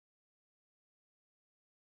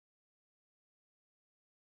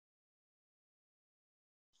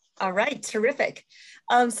All right, terrific.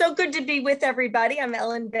 So good to be with everybody. I'm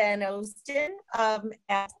Ellen Van Oosten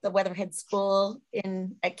at the Weatherhead School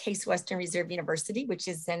at Case Western Reserve University, which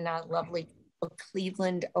is in lovely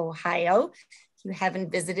Cleveland, Ohio. If you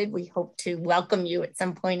haven't visited, we hope to welcome you at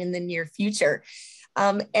some point in the near future.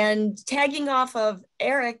 And tagging off of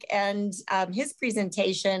Eric and his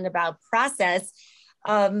presentation about process,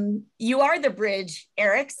 you are the bridge,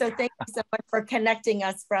 Eric. So thank you so much for connecting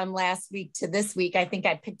us from last week to this week. I think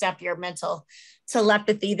I picked up your mental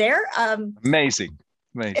telepathy there. Amazing.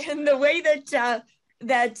 And the way that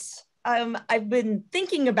I've been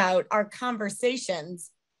thinking about our conversations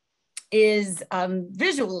is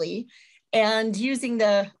visually, and using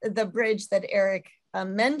the bridge that Eric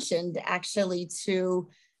mentioned actually to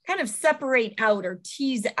kind of separate out or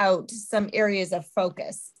tease out some areas of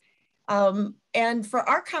focus. And for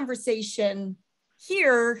our conversation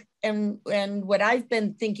here, and what I've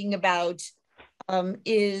been thinking about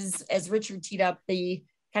is, as Richard teed up, the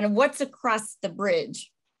kind of what's across the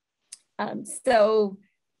bridge.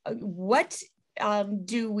 What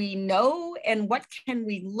do we know, and what can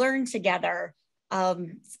we learn together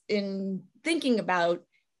in thinking about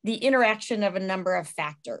the interaction of a number of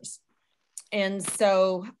factors? And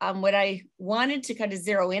so what I wanted to kind of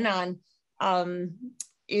zero in on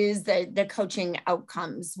is the coaching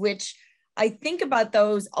outcomes, which I think about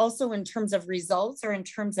those also in terms of results or in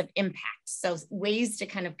terms of impact. So ways to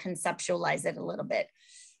kind of conceptualize it a little bit.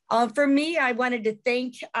 For me, I wanted to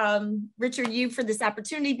thank Richard, you for this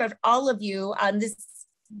opportunity, but all of you on this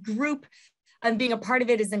group and being a part of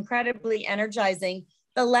it is incredibly energizing.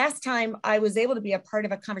 The last time I was able to be a part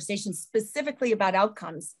of a conversation specifically about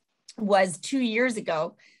outcomes was 2 years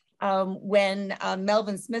ago, when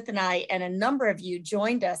Melvin Smith and I and a number of you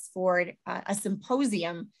joined us for a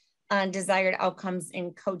symposium on desired outcomes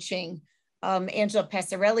in coaching. Angela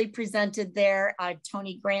Passarelli presented there,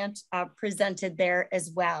 Tony Grant presented there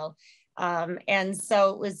as well. And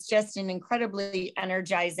so it was just an incredibly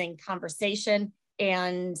energizing conversation.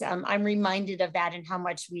 And I'm reminded of that and how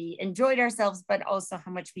much we enjoyed ourselves, but also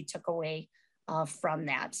how much we took away from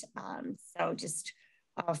that. So just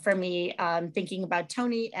for me, thinking about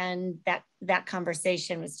Tony and that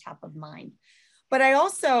conversation was top of mind. But I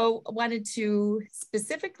also wanted to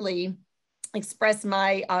specifically express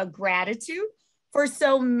my gratitude for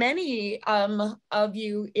so many of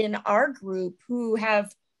you in our group who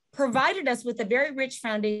have provided us with a very rich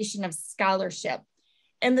foundation of scholarship.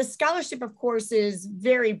 And the scholarship, of course, is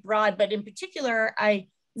very broad, but in particular, I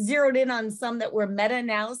zeroed in on some that were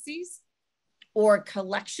meta-analyses or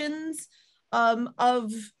collections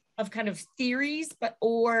of kind of theories,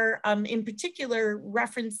 or in particular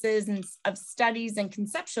references of studies and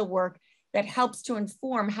conceptual work that helps to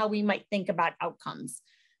inform how we might think about outcomes.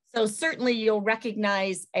 So certainly you'll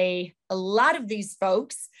recognize a lot of these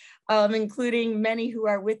folks, including many who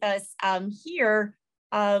are with us here,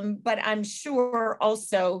 but I'm sure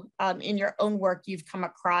also in your own work, you've come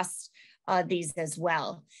across these as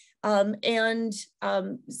well. I've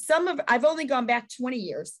only gone back 20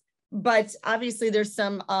 years, but obviously there's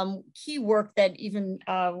some key work that even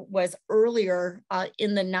was earlier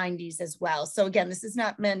in the 90s as well. So again, this is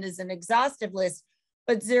not meant as an exhaustive list,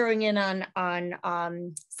 but zeroing in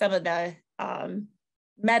on some of the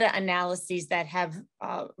meta-analyses that have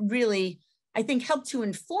really, I think, helped to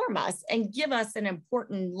inform us and give us an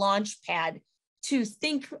important launch pad to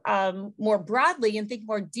think more broadly and think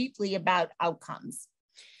more deeply about outcomes.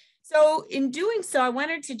 So in doing so, I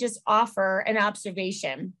wanted to just offer an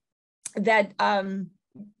observation that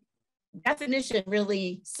definition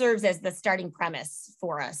really serves as the starting premise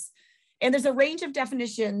for us. And there's a range of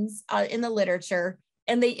definitions in the literature,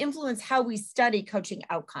 and they influence how we study coaching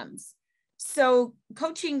outcomes. So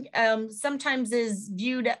coaching sometimes is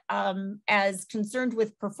viewed as concerned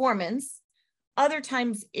with performance. Other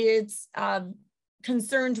times it's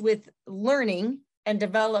concerned with learning and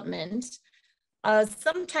development.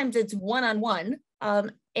 Sometimes it's one-on-one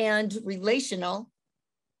and relational.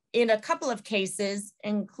 In a couple of cases,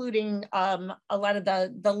 including a lot of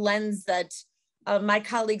the lens that my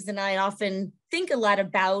colleagues and I often think a lot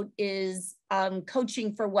about is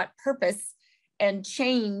coaching for what purpose, and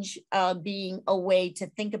change being a way to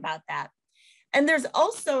think about that. And there's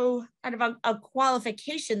also kind of a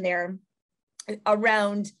qualification there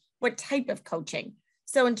around what type of coaching.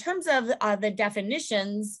 So in terms of the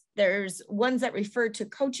definitions, there's ones that refer to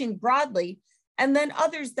coaching broadly, and then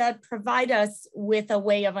others that provide us with a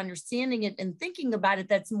way of understanding it and thinking about it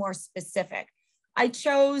that's more specific. I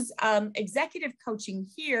chose executive coaching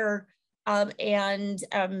here, and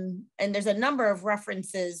there's a number of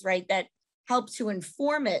references, right, that help to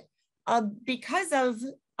inform it because of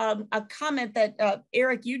a comment that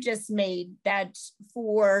Eric, you just made, that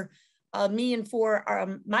for me and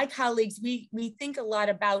for my colleagues, we think a lot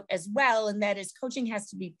about as well, and that is coaching has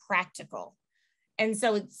to be practical. And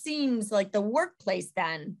so it seems like the workplace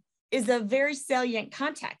then is a very salient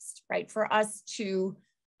context, right, for us to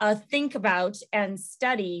think about and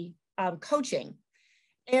study coaching.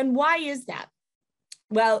 And why is that?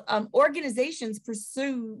 Well, organizations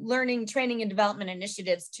pursue learning, training, and development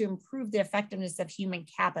initiatives to improve the effectiveness of human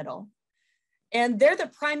capital. And they're the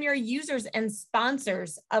primary users and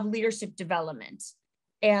sponsors of leadership development.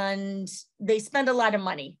 And they spend a lot of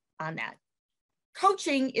money on that.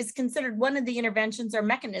 Coaching is considered one of the interventions or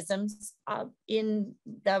mechanisms in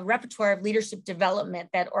the repertoire of leadership development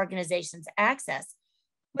that organizations access.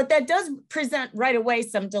 But that does present right away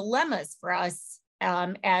some dilemmas for us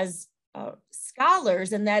as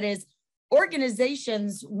scholars, and that is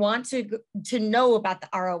organizations want to know about the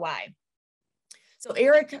ROI. So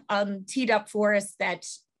Eric teed up for us that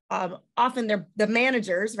often they're the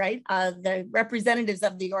managers, right? The representatives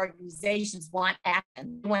of the organizations want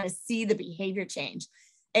action, they want to see the behavior change.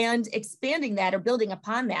 And expanding that or building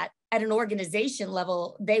upon that at an organization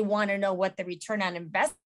level, they want to know what the return on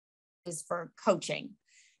investment is for coaching.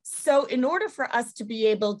 So in order for us to be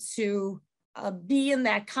able to be in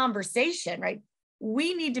that conversation, right,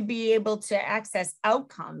 we need to be able to access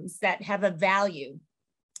outcomes that have a value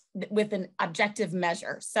with an objective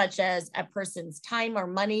measure, such as a person's time or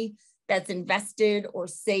money that's invested or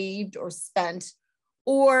saved or spent,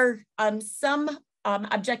 or some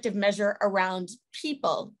objective measure around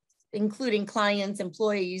people, including clients,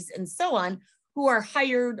 employees, and so on, who are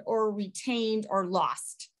hired or retained or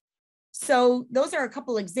lost. So those are a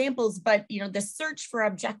couple examples, but the search for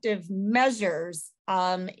objective measures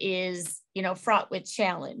is fraught with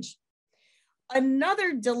challenge.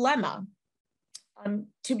 Another dilemma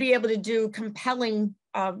to be able to do compelling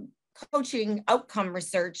coaching outcome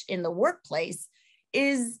research in the workplace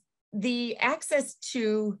is the access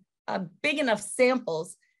to big enough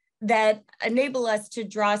samples that enable us to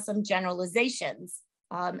draw some generalizations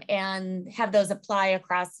and have those apply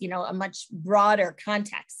across a much broader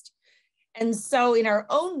context. And so in our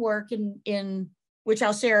own work, in which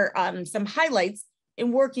I'll share some highlights,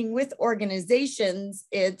 in working with organizations,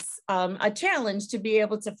 it's a challenge to be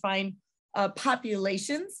able to find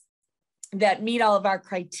populations that meet all of our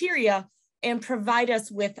criteria and provide us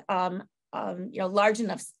with large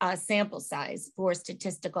enough sample size for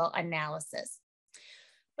statistical analysis.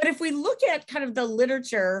 But if we look at kind of the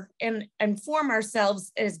literature and inform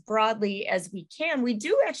ourselves as broadly as we can, we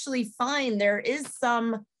do actually find there is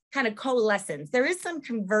some kind of coalescence. There is some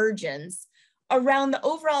convergence around the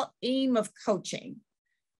overall aim of coaching.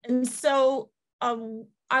 And so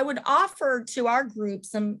I would offer to our group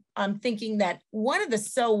some thinking that one of the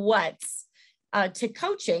so whats to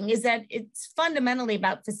coaching is that it's fundamentally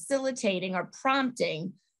about facilitating or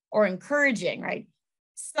prompting or encouraging, right,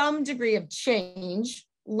 some degree of change,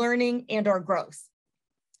 learning, and or growth.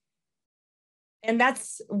 And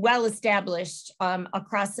that's well established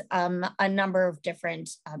across a number of different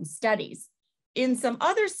studies. In some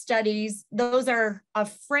other studies, those are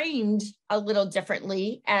framed a little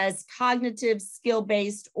differently as cognitive,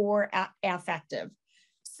 skill-based, or affective.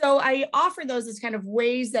 So I offer those as kind of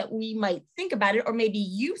ways that we might think about it, or maybe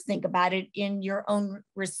you think about it in your own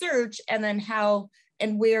research, and then how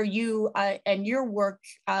and where you and your work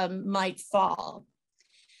might fall.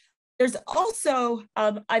 There's also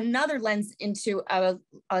another lens into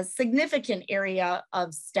a significant area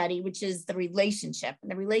of study, which is the relationship, and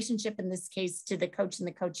the relationship in this case to the coach and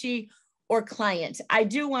the coachee or client. I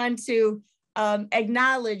do want to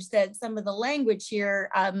acknowledge that some of the language here,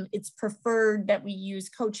 it's preferred that we use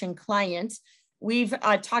coach and client. We've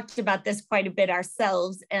talked about this quite a bit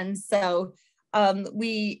ourselves, and so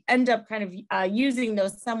we end up kind of using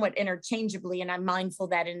those somewhat interchangeably, and I'm mindful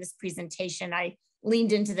that in this presentation, I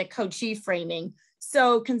leaned into the coachee framing.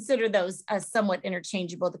 So consider those as somewhat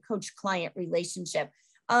interchangeable, the coach-client relationship.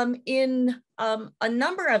 In a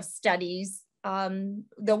number of studies,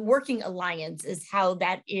 the working alliance is how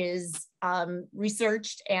that is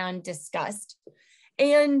researched and discussed.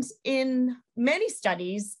 And in many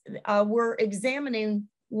studies, we're examining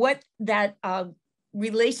what that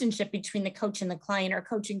relationship between the coach and the client, or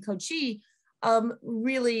coach and coachee,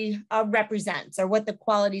 really represents, or what the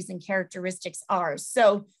qualities and characteristics are.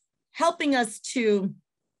 So helping us to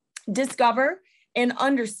discover and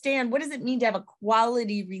understand what does it mean to have a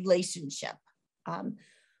quality relationship.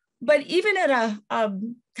 But even at a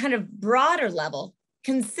kind of broader level,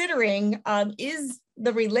 considering is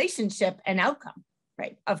the relationship an outcome,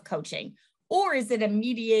 right, of coaching, or is it a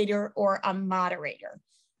mediator or a moderator?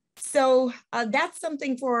 So that's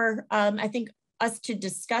something for, I think, us to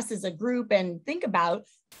discuss as a group and think about.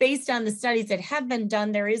 Based on the studies that have been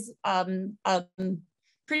done, there is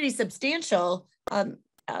pretty substantial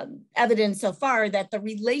evidence so far that the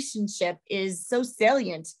relationship is so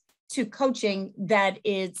salient to coaching that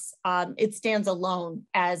it stands alone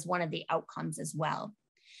as one of the outcomes as well.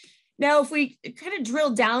 Now, if we kind of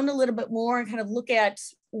drill down a little bit more and kind of look at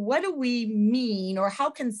what do we mean, or how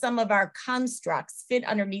can some of our constructs fit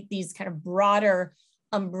underneath these kind of broader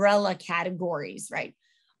umbrella categories, right?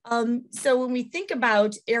 So when we think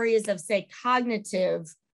about areas of, say,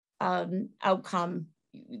 cognitive outcome,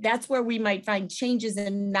 that's where we might find changes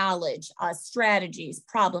in knowledge, strategies,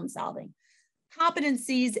 problem solving.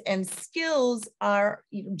 Competencies and skills are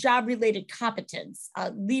job-related competence,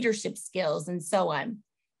 leadership skills, and so on.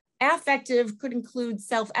 Affective could include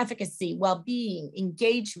self-efficacy, well-being,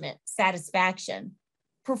 engagement, satisfaction.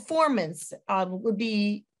 Performance would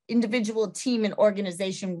be individual, team, and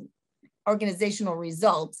organizational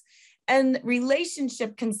results. And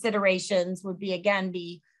relationship considerations would be, again,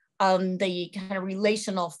 the kind of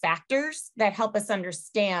relational factors that help us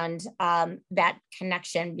understand that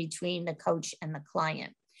connection between the coach and the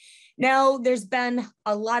client. Now, there's been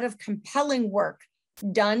a lot of compelling work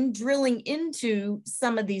done drilling into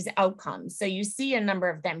some of these outcomes. So you see a number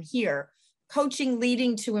of them here. Coaching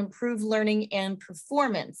leading to improved learning and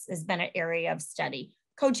performance has been an area of study.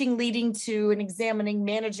 Coaching leading to an examining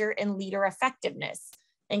manager and leader effectiveness,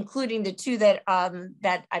 including the two that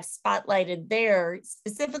that I've spotlighted there,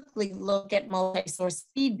 specifically look at multi-source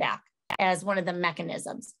feedback as one of the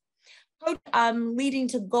mechanisms. Leading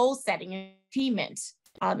to goal setting and achievement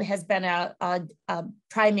has been a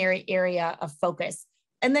primary area of focus.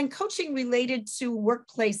 And then coaching related to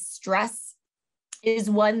workplace stress is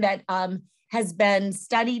one that has been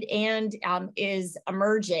studied and is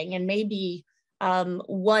emerging, and maybe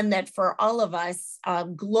one that for all of us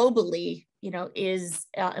globally, is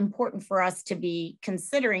important for us to be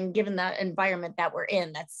considering given the environment that we're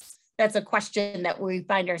in. That's a question that we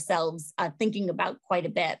find ourselves thinking about quite a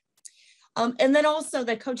bit. And then also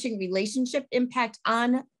the coaching relationship impact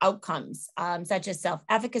on outcomes, such as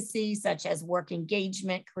self-efficacy, such as work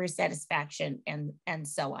engagement, career satisfaction, and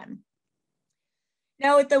so on.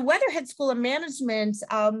 Now at the Weatherhead School of Management,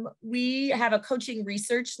 we have a coaching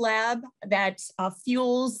research lab that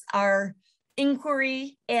fuels our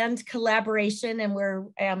inquiry and collaboration, and we're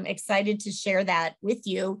excited to share that with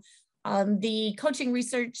you. The coaching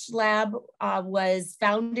research lab was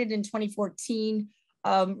founded in 2014.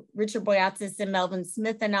 Richard Boyatzis and Melvin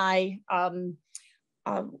Smith and I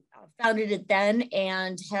founded it then,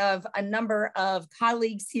 and have a number of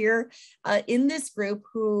colleagues here in this group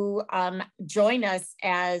who join us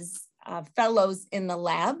as fellows in the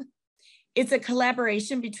lab. It's a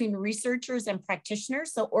collaboration between researchers and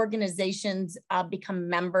practitioners, so organizations become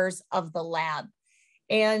members of the lab.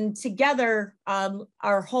 And together,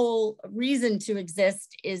 our whole reason to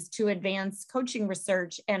exist is to advance coaching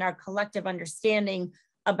research and our collective understanding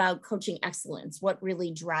about coaching excellence, what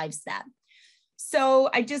really drives that. So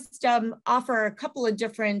I just offer a couple of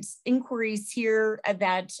different inquiries here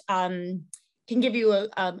that can give you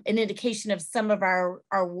an indication of some of our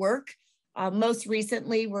work. Most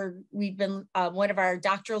recently, we've been, one of our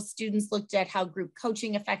doctoral students looked at how group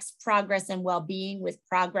coaching affects progress and well-being, with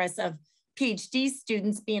progress of PhD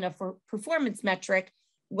students being a performance metric,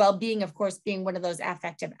 well-being, of course, being one of those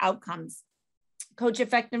affective outcomes. Coach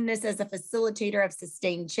effectiveness as a facilitator of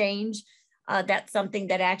sustained change. That's something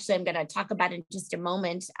that actually I'm going to talk about in just a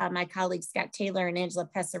moment. My colleagues Scott Taylor and Angela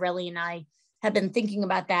Pesarelli and I have been thinking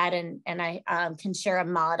about that, and I can share a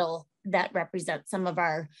model that represents some of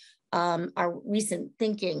our recent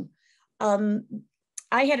thinking.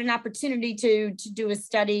 I had an opportunity to do a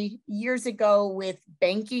study years ago with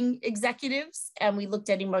banking executives, and we looked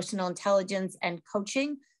at emotional intelligence and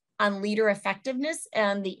coaching on leader effectiveness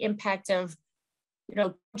and the impact of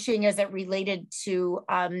coaching as it related to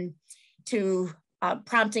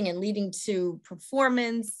prompting and leading to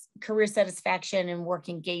performance, career satisfaction, and work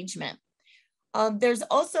engagement. There's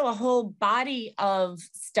also a whole body of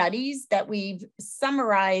studies that we've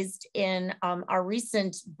summarized in our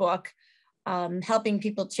recent book, Helping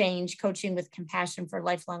People Change, Coaching with Compassion for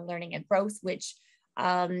Lifelong Learning and Growth, which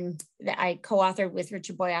that I co-authored with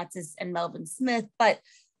Richard Boyatzis and Melvin Smith, but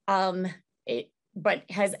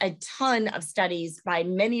has a ton of studies by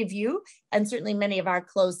many of you, and certainly many of our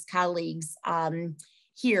close colleagues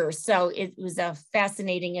here. So it was a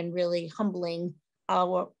fascinating and really humbling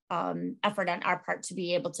effort on our part to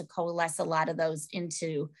be able to coalesce a lot of those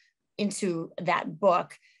into that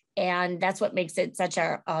book. And that's what makes it such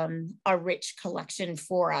a rich collection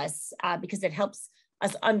for us, because it helps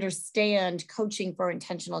us understand coaching for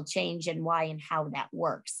intentional change and why and how that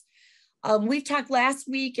works. We've talked last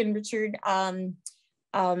week, and Richard,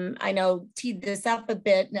 I know, teed this up a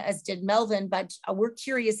bit, as did Melvin, but we're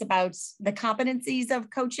curious about the competencies of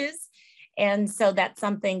coaches. And so that's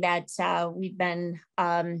something that we've been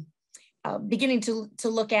beginning to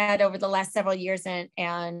look at over the last several years,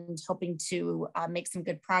 and hoping to make some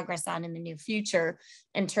good progress on in the near future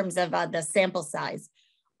in terms of the sample size.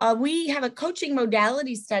 We have a coaching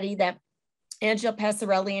modality study that Angela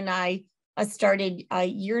Passarelli and I started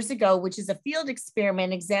years ago, which is a field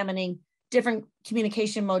experiment examining different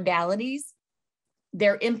communication modalities,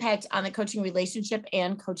 their impact on the coaching relationship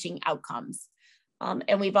and coaching outcomes.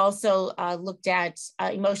 And we've also looked at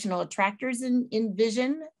emotional attractors in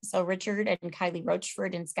vision. So Richard and Kylie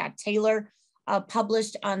Rochford and Scott Taylor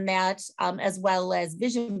published on that, as well as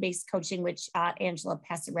vision-based coaching, which Angela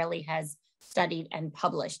Passarelli has studied and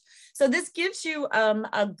published. So this gives you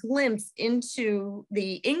a glimpse into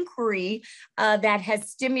the inquiry that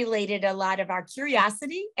has stimulated a lot of our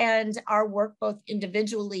curiosity and our work, both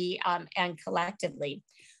individually and collectively.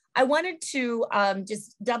 I wanted to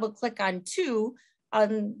just double click on two,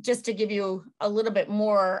 just to give you a little bit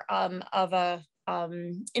more of a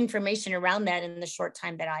information around that in the short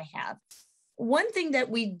time that I have. One thing that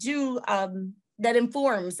we do that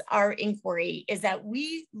informs our inquiry is that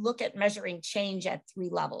we look at measuring change at 3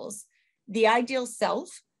 levels: the ideal self,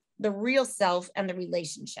 the real self, and the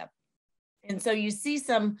relationship. And so you see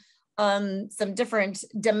some different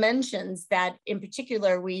dimensions that in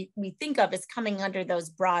particular we think of as coming under those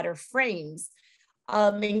broader frames,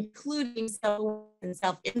 including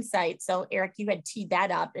self-insight. So Eric, you had teed that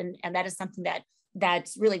up, and that is something that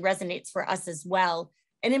really resonates for us as well.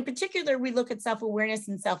 And in particular, we look at self-awareness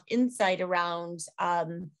and self-insight around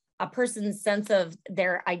a person's sense of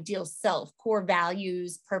their ideal self, core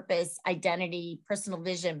values, purpose, identity, personal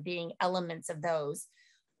vision being elements of those.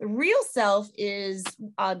 The real self is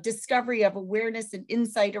discovery of awareness and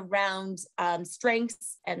insight around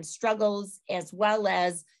strengths and struggles, as well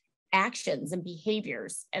as actions and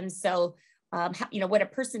behaviors. And so, what a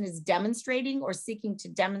person is demonstrating or seeking to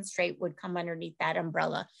demonstrate would come underneath that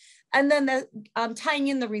umbrella. And then tying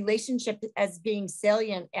in the relationship as being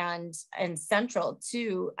salient and central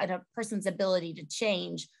to a person's ability to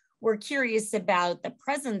change. We're curious about the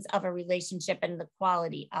presence of a relationship and the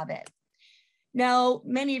quality of it. Now,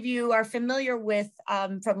 many of you are familiar with,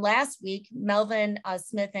 from last week, Melvin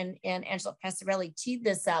Smith and Angela Passarelli teed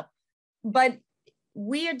this up, but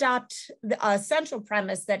we adopt the central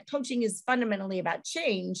premise that coaching is fundamentally about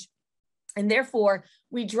change. And therefore,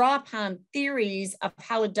 we draw upon theories of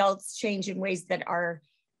how adults change in ways that are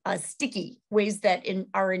sticky, ways that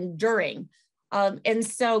are enduring. And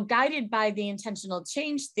so guided by the intentional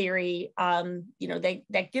change theory,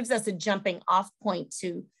 that gives us a jumping off point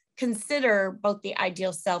to consider both the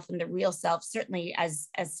ideal self and the real self, certainly as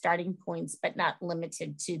starting points, but not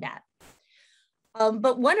limited to that.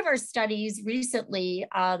 But one of our studies recently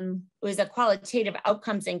was a qualitative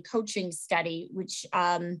outcomes and coaching study, which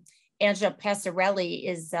Angela Passarelli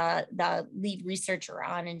is the lead researcher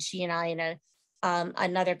on, and she and I and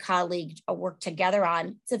another colleague worked together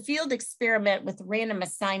on. It's a field experiment with random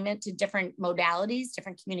assignment to different modalities,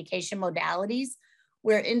 different communication modalities,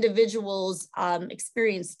 where individuals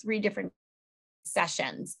experience 3 different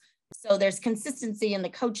sessions. So there's consistency in the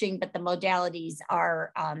coaching, but the modalities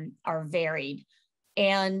are varied.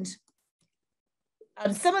 And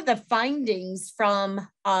some of the findings from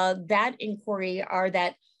that inquiry are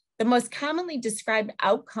that the most commonly described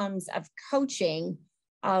outcomes of coaching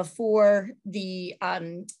for the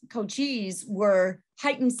coachees were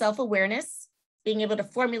heightened self-awareness, being able to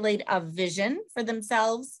formulate a vision for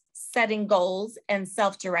themselves, setting goals, and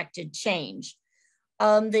self-directed change.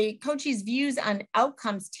 The coachees' views on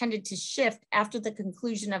outcomes tended to shift after the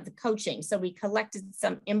conclusion of the coaching. So we collected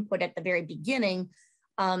some input at the very beginning,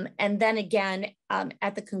 and then again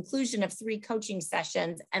at the conclusion of 3 coaching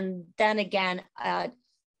sessions, and then again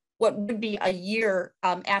what would be a year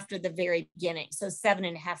after the very beginning, so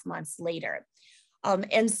 7.5 months later.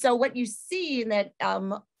 And so what you see in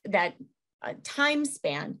that, time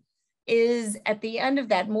span is at the end of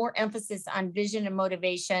that more emphasis on vision and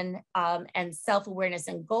motivation and self-awareness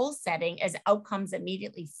and goal setting as outcomes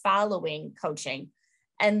immediately following coaching.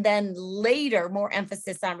 And then later, more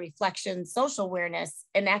emphasis on reflection, social awareness,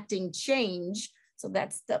 enacting change. So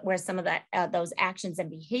that's where some of that those actions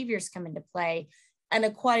and behaviors come into play, and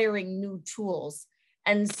acquiring new tools.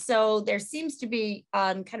 And so there seems to be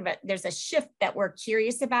there's a shift that we're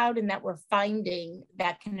curious about and that we're finding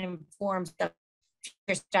that can inform some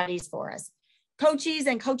future studies for us.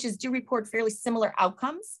 Coaches do report fairly similar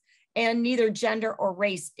outcomes and neither gender or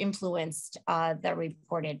race influenced the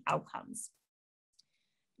reported outcomes.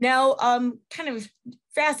 Now, kind of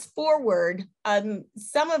fast forward,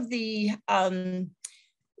 some of the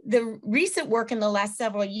recent work in the last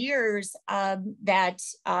several years that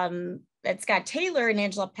Scott Taylor and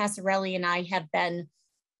Angela Passarelli and I have been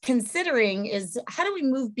considering is how do we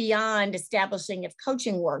move beyond establishing if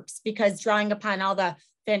coaching works? Because drawing upon all the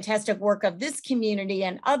fantastic work of this community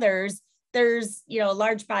and others, there's a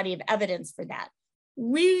large body of evidence for that.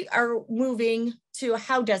 We are moving to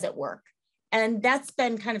how does it work? And that's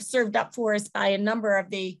been kind of served up for us by a number of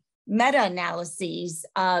the meta-analyses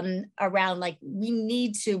around like we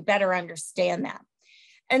need to better understand that.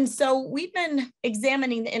 And so we've been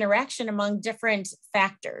examining the interaction among different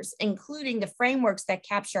factors, including the frameworks that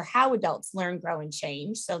capture how adults learn, grow, and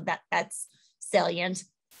change. So that's salient.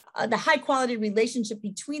 The high quality relationship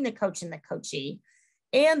between the coach and the coachee,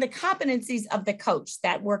 and the competencies of the coach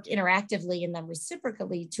that work interactively and then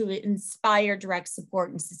reciprocally to inspire, direct,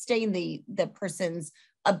 support, and sustain the person's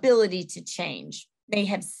ability to change. May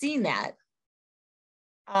have seen that.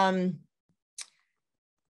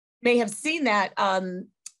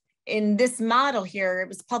 In this model here. It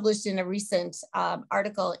was published in a recent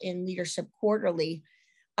article in Leadership Quarterly,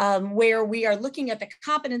 where we are looking at the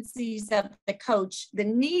competencies of the coach, the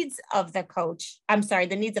needs of the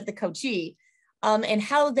coachee, and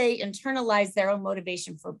how they internalize their own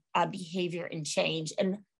motivation for behavior and change,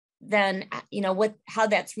 and then how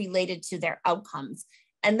that's related to their outcomes.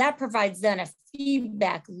 And that provides then a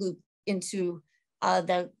feedback loop into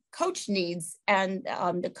the coach needs and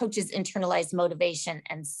the coach's internalized motivation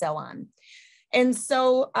and so on. And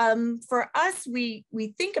so for us, we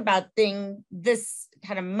think about this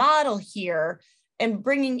kind of model here and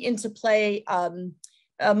bringing into play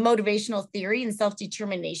motivational theory and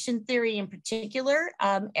self-determination theory in particular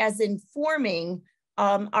as informing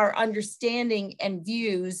our understanding and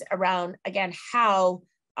views around, again, how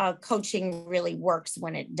coaching really works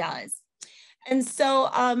when it does. And so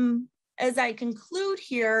as I conclude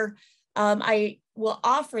here, I will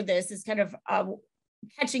offer this as kind of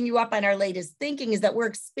catching you up on our latest thinking, is that we're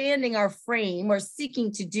expanding our frame, we're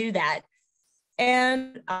seeking to do that.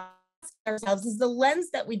 And ourselves is the lens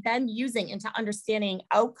that we've been using into understanding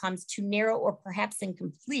outcomes too narrow or perhaps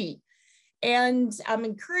incomplete. And I'm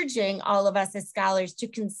encouraging all of us as scholars to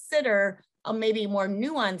consider a maybe more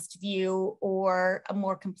nuanced view or a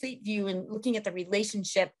more complete view in looking at the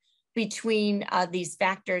relationship between these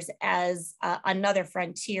factors as another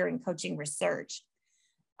frontier in coaching research.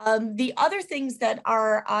 The other things that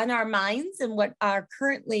are on our minds and what are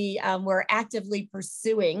currently we're actively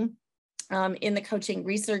pursuing in the coaching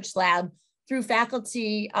research lab through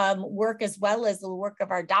faculty work as well as the work of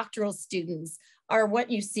our doctoral students are what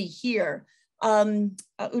you see here.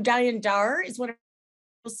 Udayan Dar is one of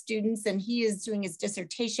our students, and he is doing his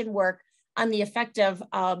dissertation work on the effect of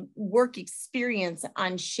work experience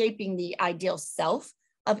on shaping the ideal self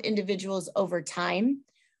of individuals over time.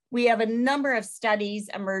 We have a number of studies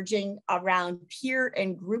emerging around peer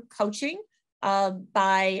and group coaching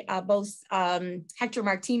by both Hector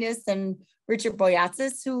Martinez and Richard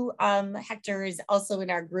Boyatzis, who Hector is also in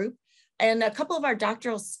our group, and a couple of our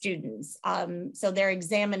doctoral students. So they're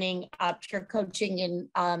examining peer coaching in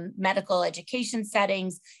medical education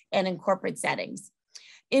settings and in corporate settings.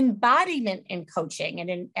 Embodiment in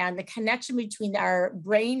coaching and the connection between our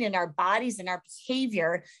brain and our bodies and our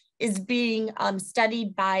behavior is being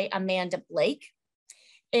studied by Amanda Blake.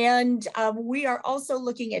 And we are also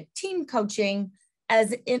looking at team coaching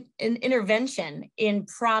as an intervention in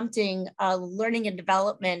prompting learning and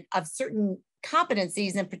development of certain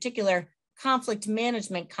competencies, in particular conflict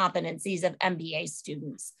management competencies of MBA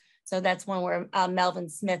students. So that's one where Melvin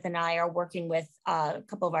Smith and I are working with a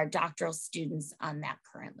couple of our doctoral students on that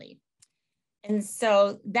currently. And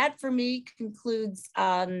so that for me concludes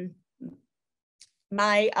my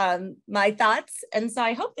thoughts. And so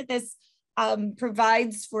I hope that this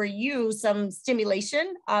provides for you some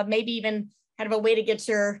stimulation, maybe even kind of a way to get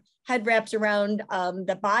your head wrapped around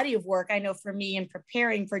the body of work. I know for me in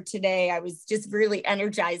preparing for today, I was just really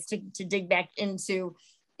energized to dig back into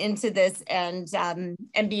this and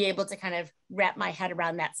be able to kind of wrap my head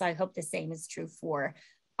around that. So I hope the same is true for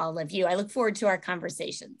all of you. I look forward to our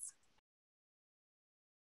conversations.